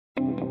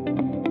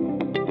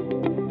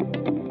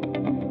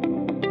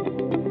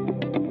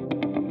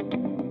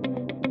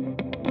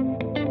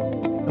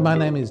My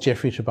name is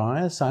Jeffrey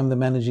Tobias. I'm the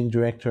Managing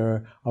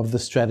Director of the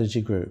Strategy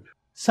Group.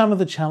 Some of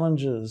the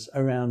challenges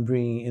around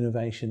bringing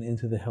innovation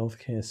into the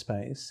healthcare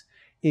space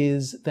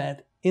is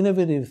that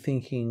innovative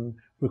thinking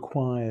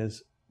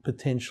requires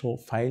potential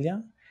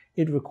failure.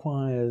 It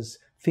requires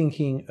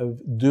thinking of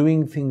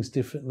doing things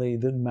differently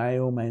that may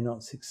or may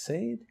not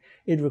succeed.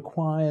 It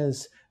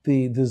requires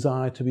the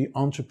desire to be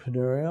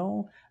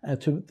entrepreneurial,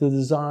 the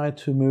desire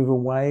to move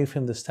away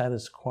from the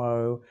status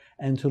quo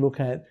and to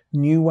look at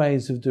new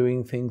ways of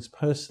doing things,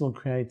 personal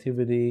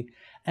creativity.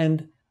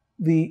 And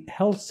the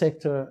health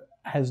sector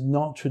has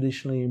not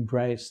traditionally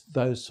embraced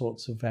those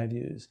sorts of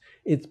values.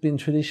 It's been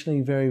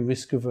traditionally very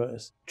risk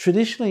averse.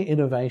 Traditionally,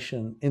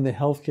 innovation in the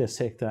healthcare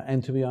sector,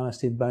 and to be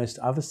honest, in most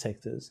other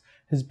sectors,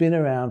 has been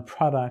around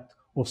product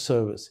or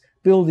service,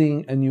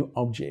 building a new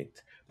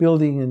object,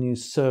 building a new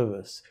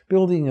service,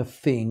 building a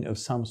thing of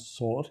some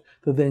sort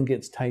that then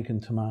gets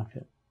taken to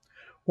market.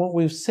 What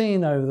we've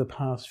seen over the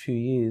past few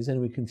years, and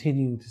we're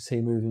continuing to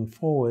see moving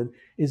forward,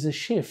 is a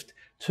shift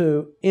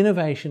to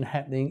innovation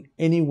happening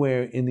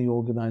anywhere in the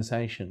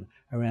organisation,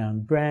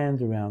 around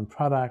brand, around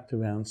product,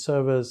 around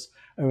service,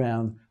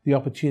 around the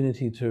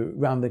opportunity to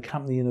run the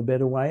company in a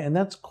better way, and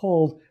that's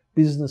called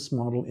business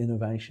model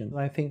innovation.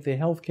 I think the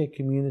healthcare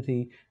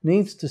community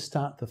needs to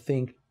start to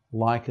think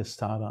like a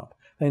startup.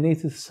 They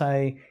need to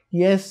say,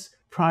 yes,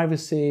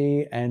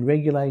 privacy and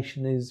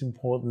regulation is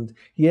important.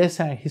 Yes,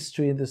 our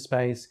history in the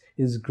space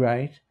is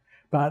great,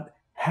 but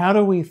how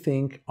do we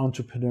think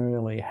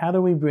entrepreneurially? How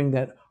do we bring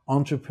that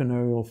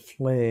entrepreneurial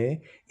flair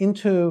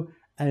into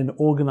an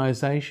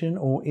organisation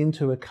or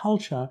into a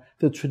culture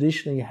that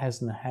traditionally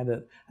hasn't had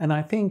it? And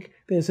I think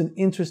there's an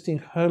interesting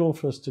hurdle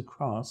for us to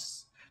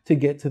cross to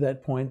get to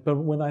that point. But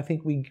when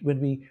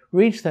we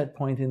reach that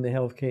point in the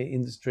healthcare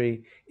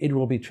industry, it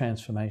will be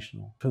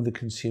transformational from the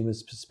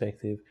consumer's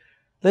perspective.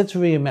 Let's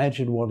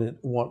reimagine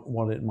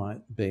what it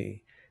might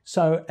be.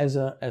 So as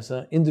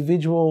an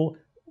individual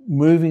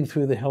moving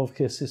through the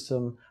healthcare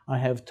system, I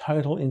have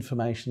total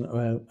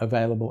information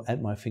available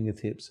at my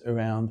fingertips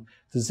around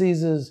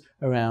diseases,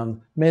 around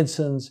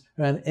medicines,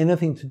 around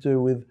anything to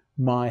do with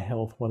my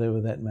health,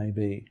 whatever that may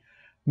be.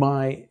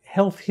 My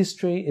health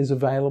history is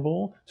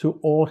available to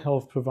all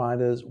health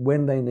providers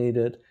when they need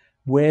it,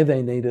 where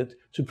they need it,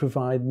 to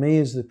provide me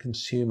as the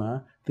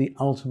consumer the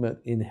ultimate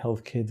in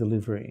healthcare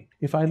delivery.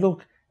 If I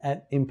look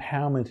at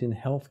empowerment in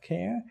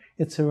healthcare,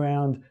 it's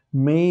around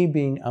me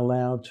being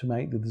allowed to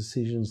make the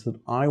decisions that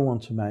I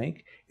want to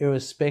make,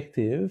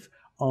 irrespective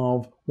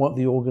of what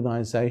the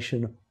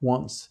organisation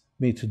wants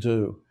me to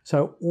do.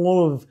 So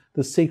all of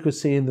the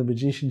secrecy and the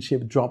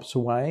magicianship drops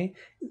away.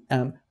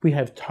 We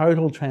have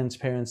total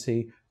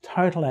transparency,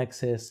 total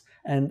access,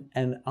 and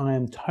I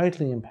am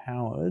totally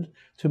empowered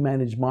to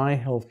manage my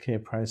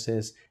healthcare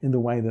process in the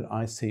way that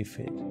I see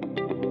fit.